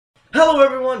Hello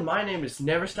everyone, my name is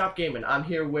Never Stop Gaming. I'm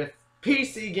here with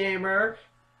PC Gamer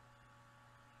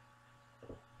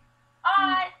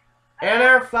Hi. and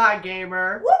Airfly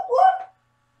Gamer. Whoop whoop.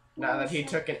 Now that he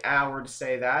took an hour to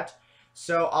say that.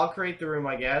 So I'll create the room,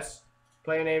 I guess.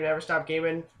 Player name Never Stop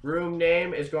Gaming. Room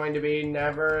name is going to be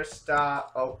Never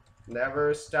Stop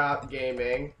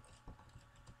Gaming.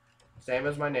 Same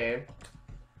as my name.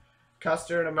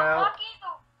 Custard amount.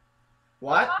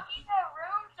 What? Lucky the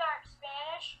rooms aren't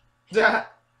Spanish.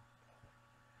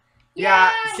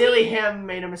 Yeah, silly him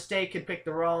made a mistake and picked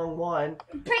the wrong one.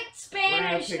 Pick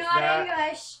Spanish, pick not that.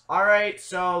 English. Alright,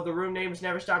 so the room name is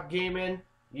Never Stop Gaming.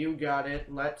 You got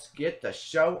it. Let's get the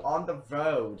show on the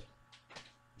road.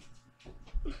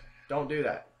 Don't do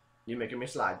that. You're making me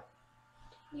slide.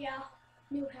 Yeah,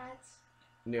 new hats.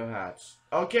 New hats.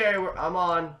 Okay, I'm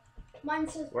on. Mine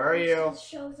says. Where are you?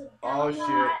 Shows a Oh, diamond.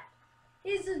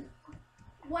 shoot. Is a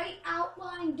white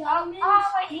outline diamond.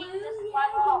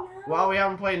 Well, we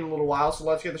haven't played in a little while, so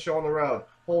let's get the show on the road.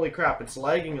 Holy crap, it's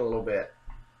lagging a little bit.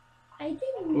 I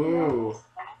think. Ooh.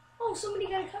 Oh, somebody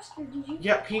got a custard. Did you?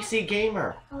 Yeah, PC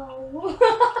Gamer. Oh.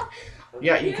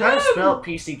 Yeah, you kind of spelled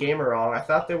PC Gamer wrong. I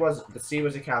thought the C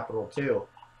was a capital too.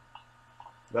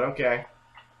 But okay.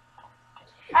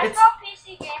 I It's- spelled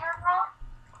PC Gamer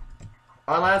wrong.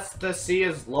 Unless the C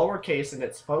is lowercase and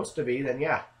it's supposed to be, then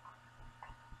yeah.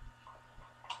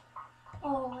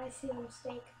 Oh, I see a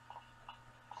mistake.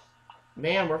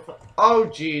 Man, oh,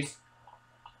 jeez.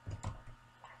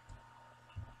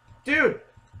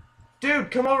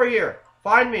 Dude, come over here.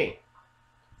 Find me.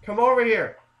 Come over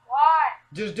here. Why?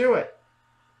 Just do it.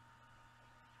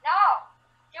 No.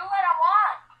 Do what I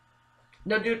want.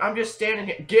 No, dude, I'm just standing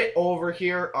here. Get over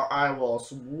here or I will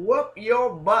swoop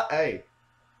your butt. Hey.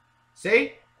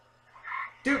 See?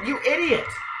 Dude, you idiot.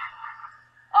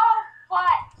 Oh,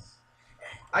 what?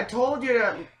 I told you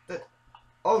that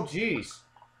oh, jeez.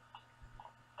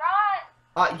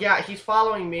 Run. Yeah, he's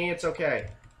following me. It's okay.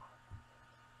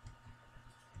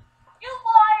 You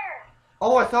liar.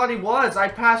 Oh, I thought he was. I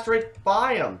passed right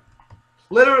by him.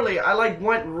 Literally, I like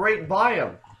went right by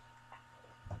him.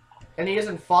 And he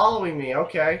isn't following me.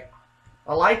 Okay.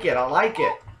 I like it. I like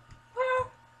it.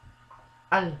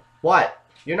 And what?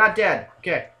 You're not dead.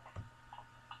 Okay.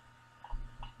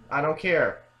 I don't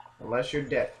care. Unless you're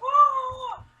dead.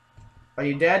 Are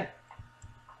you dead?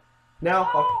 No?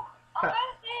 Oh. I'm gonna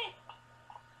see.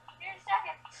 Here a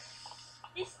second.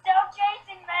 He's still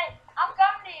chasing me. I'm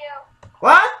coming to you.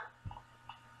 What?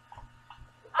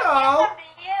 I'm No. coming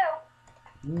to you.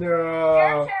 No.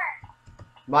 Your turn.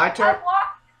 My turn? I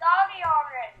walked the doggy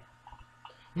already.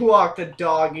 Walk the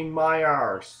dog in my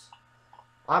arse.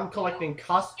 I'm collecting Get the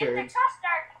custards.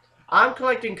 custard. I'm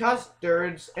collecting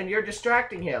custards and you're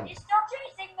distracting him. He's still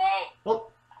chasing me.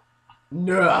 Well,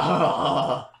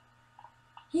 no.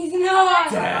 He's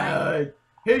not. Dad,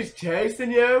 he's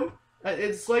chasing you?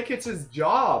 It's like it's his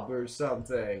job or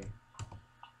something.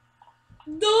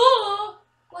 Duh.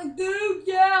 Like, dude,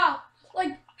 yeah.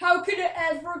 Like, how could it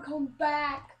ever come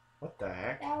back? What the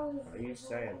heck? That was What are you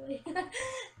saying? that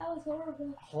was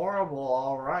horrible. Horrible,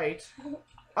 alright. Oh,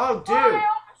 Oh, I dude,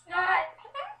 almost died.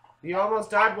 you almost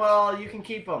died? Well, you can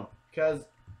keep them. Because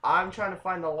I'm trying to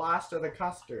find the last of the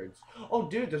custards. Oh,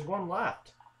 dude, there's one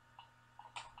left.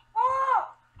 Oh.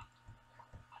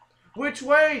 Which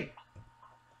way?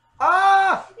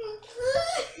 Ah!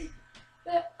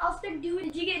 But I'll start doing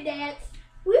the jigga dance.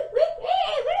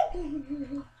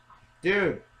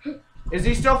 Dude, is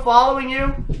he still following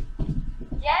you?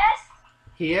 Yes.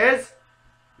 He is?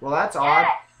 Well, that's odd.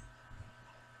 Yes.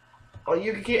 Oh,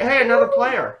 you can keep. Hey, another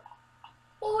player.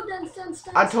 Oh, dance.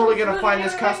 I'm totally gonna find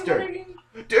this custard.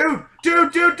 Dude,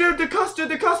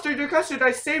 the custard,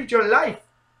 I saved your life.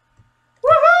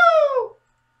 Woohoo!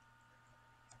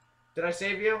 Did I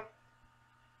save you?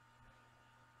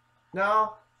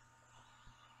 No?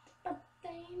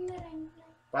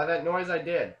 By that noise I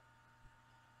did.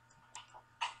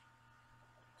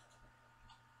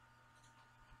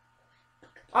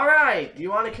 Alright, you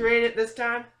want to create it this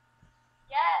time?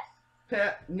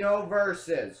 Yes. No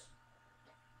verses.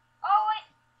 Oh wait,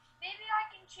 maybe I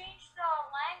can change the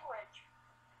language.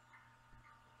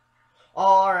 Oh,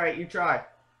 alright, you try.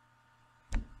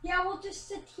 Yeah, we'll just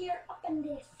sit here up in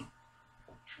this house.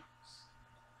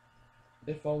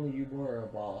 If only you were a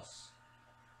boss.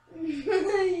 If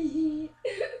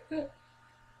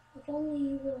only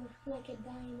you were like a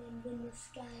diamond in the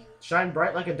sky. Shine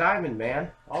bright like a diamond,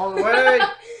 man. All the way.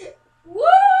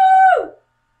 Woo!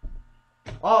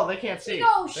 Oh, they can't see. We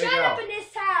go, There you shine go. up in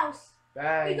this house.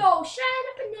 Bang. We go, shine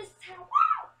up in this house.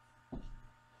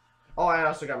 Oh, I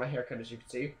also got my hair cut, as you can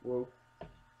see. Woo.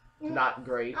 Not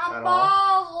great I'm at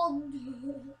all. bald.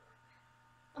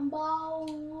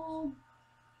 Bald.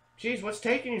 Jeez, what's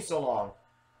taking you so long?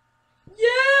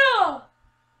 Yeah!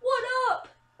 What up?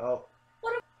 Oh.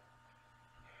 What up?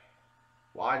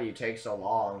 Why do you take so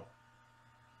long?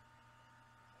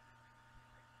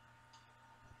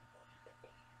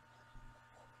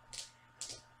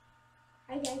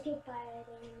 I got your butt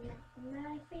in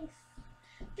my face.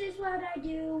 This is what I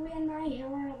do in my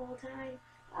horrible time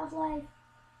of life.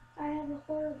 I have a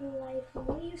horrible life. And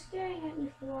what are you staring at me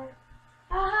for?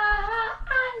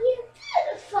 You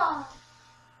beautiful!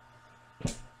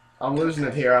 I'm losing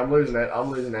it here. I'm losing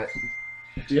it.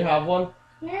 Do you have one?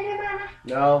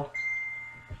 No.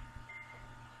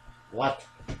 What?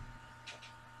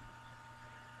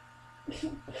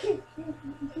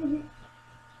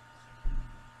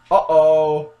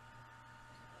 Uh-oh.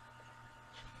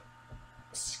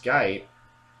 Skype.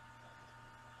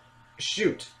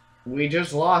 Shoot. We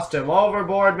just lost him.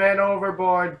 Overboard, man,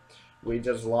 overboard. We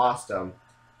just lost him.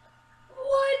 1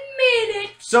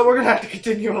 minute! So we're gonna have to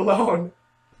continue alone.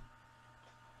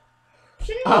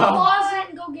 Shouldn't we pause it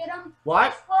and go get him? What?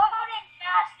 It's loading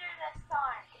faster this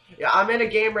time. Yeah, I'm in a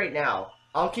game right now.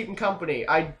 I'll keep him company.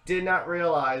 I did not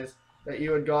realize that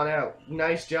you had gone out.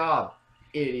 Nice job,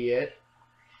 idiot.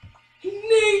 I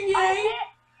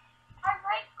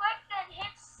right-clicked and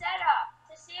hit setup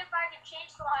to see if I could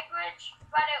change the language,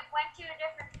 but it went to a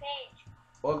different page.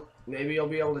 Well, maybe you'll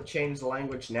be able to change the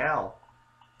language now.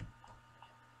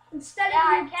 Instead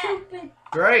Yeah, of your stupid.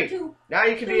 Great. Now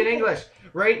you can be in English.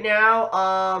 Right now,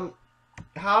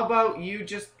 how about you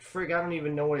just I don't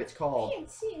even know what it's I called. can't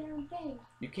see a darn thing.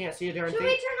 You can't see a darn Should thing?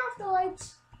 we turn off the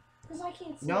lights? Because I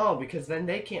can't see. No, because then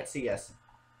they can't see us.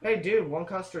 Hey, dude, one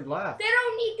custard left. They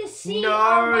don't need to see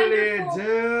our Gnarly, wonderful.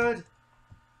 dude.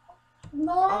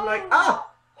 No. I'm like, ah.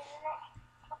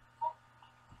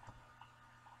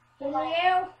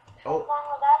 Hello? Oh, Along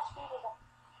with that speed of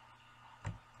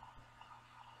it.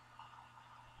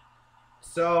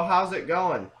 so how's it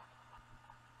going?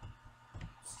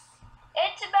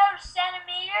 It's about a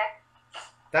centimeter.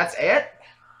 That's it?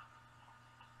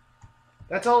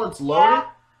 That's all that's loaded? Yeah.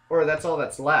 Or that's all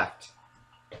that's left?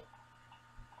 That's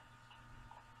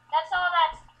all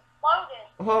that's loaded.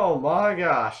 Oh my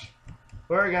gosh.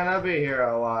 We're gonna be here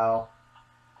a while.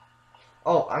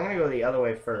 Oh, I'm gonna go the other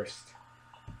way first.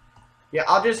 Yeah,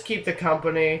 I'll just keep the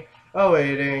company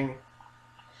awaiting.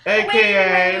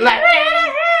 AKA.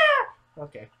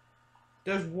 Okay.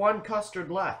 There's one custard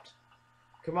left.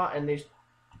 Come on, and these.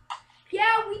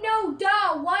 Yeah, we know.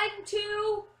 Duh. 1,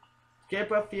 2.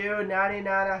 Skip a few, 99,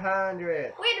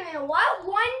 100. Wait a minute. What?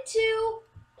 1, 2.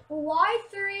 Why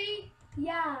 3?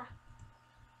 Yeah.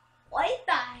 What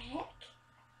the heck?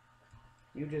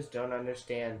 You just don't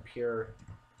understand pure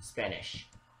Spanish.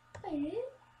 Eh?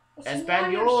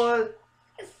 Espanol.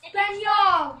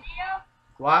 Español. Video?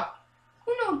 What?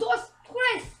 1, 2,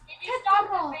 3. Did you stop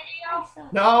the video?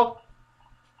 No.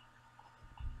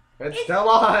 It's still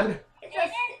on. It's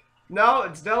a, No,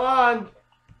 it's still on.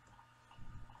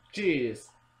 Jeez.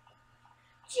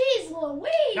 jeez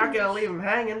Louise. Not gonna leave him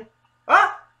hanging.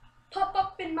 Ah! Pop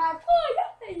up in my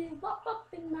fire. Pop up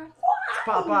in my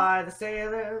fire. Popeye the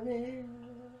Sailor Man.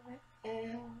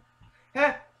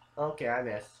 Heh. Okay, I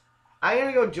missed. I'm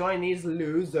gonna go join these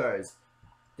losers.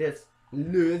 This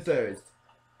losers.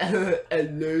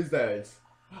 Losers.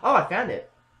 Oh, I found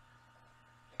it.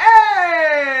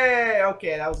 Hey!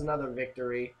 Okay, that was another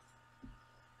victory.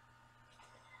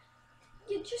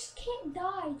 You just can't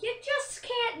die. You just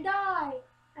can't die.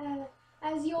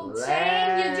 As the old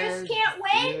saying, you just can't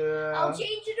win. I'll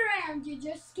change it around. You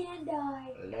just can't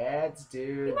die. Let's do.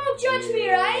 You won't judge me,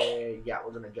 right? Yeah,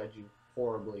 we're gonna judge you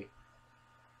horribly.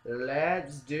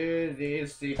 Let's do the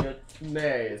secret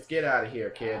maze. Get out of here,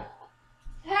 kid.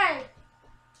 Hey.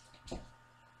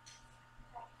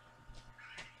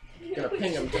 Gonna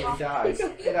ping him till he dies.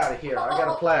 Get out of here. I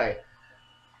gotta play.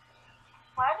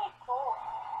 Why are they cold?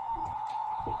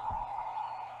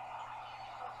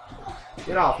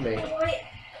 Get off me.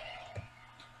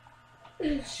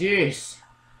 Jeez.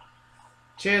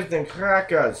 Cheers and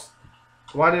crackers.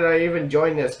 Why did I even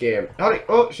join this game? Howdy.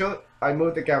 Oh, shoot. I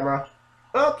moved the camera.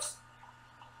 Oops.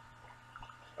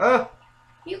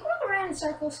 You go around in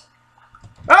circles.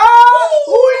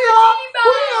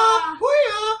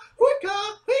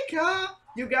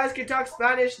 You guys can talk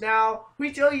Spanish now.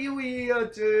 We tell you I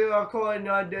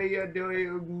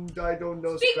don't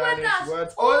know Speak with Spanish us.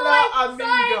 words. Hola,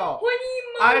 amigo.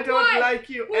 I don't like like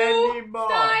you anymore.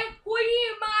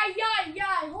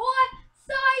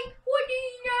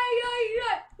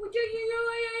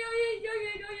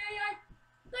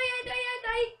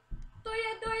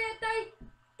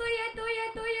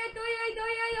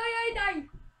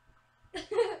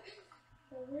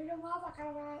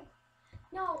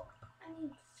 No, I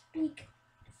mean speak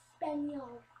Spanish.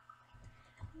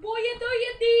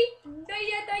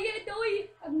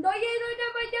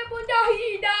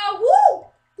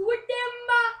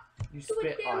 You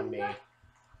spit on me.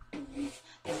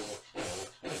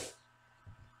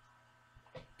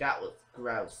 That was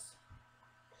gross.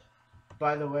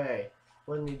 By the way,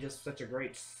 wasn't he just such a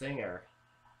great singer?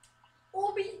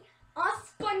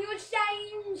 That's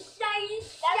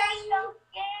no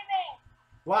gaming.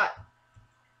 What?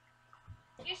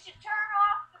 You should turn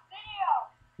off the video.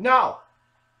 No!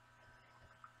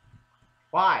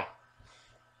 Why?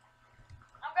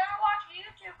 I'm gonna watch a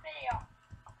YouTube video.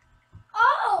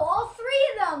 Oh, all three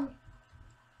of them.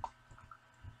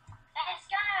 And it's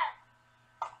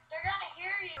they're gonna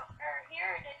hear you, or hear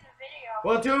it in the video.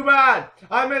 Well, too bad!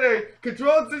 I'm in a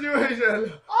controlled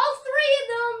situation! All three of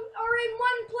them are in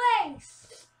one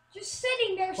place. Just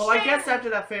sitting there. Well, I guess after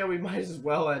that fail, we might as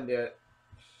well end it.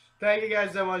 Thank you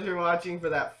guys so much for watching for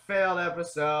that failed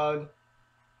episode.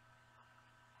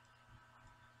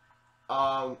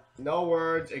 No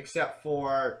words except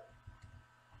for...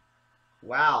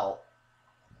 Wow.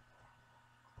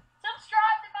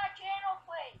 Subscribe to my channel,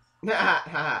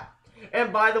 please.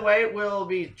 And by the way,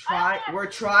 we're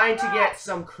trying to get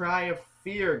some Cry of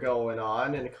Fear going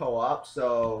on in co-op,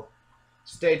 so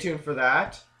stay tuned for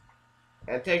that.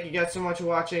 And thank you guys so much for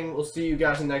watching. We'll see you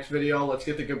guys in the next video. Let's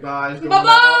get the goodbyes.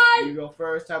 Bye-bye! You go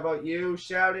first. How about you?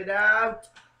 Shout it out.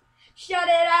 Shut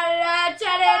it out,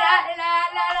 shut it out,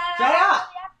 Shut up!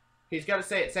 He's got to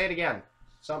say it. Say it again.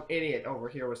 Some idiot over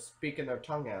here was speaking their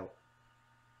tongue out.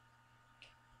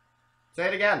 Say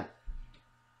it again.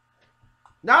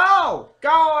 No! Go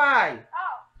away!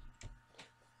 Oh.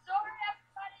 Sorry,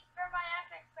 everybody, for my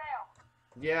epic fail.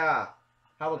 Yeah.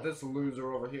 How about this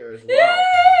loser over here as well?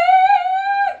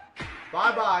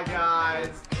 Bye-bye,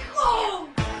 guys.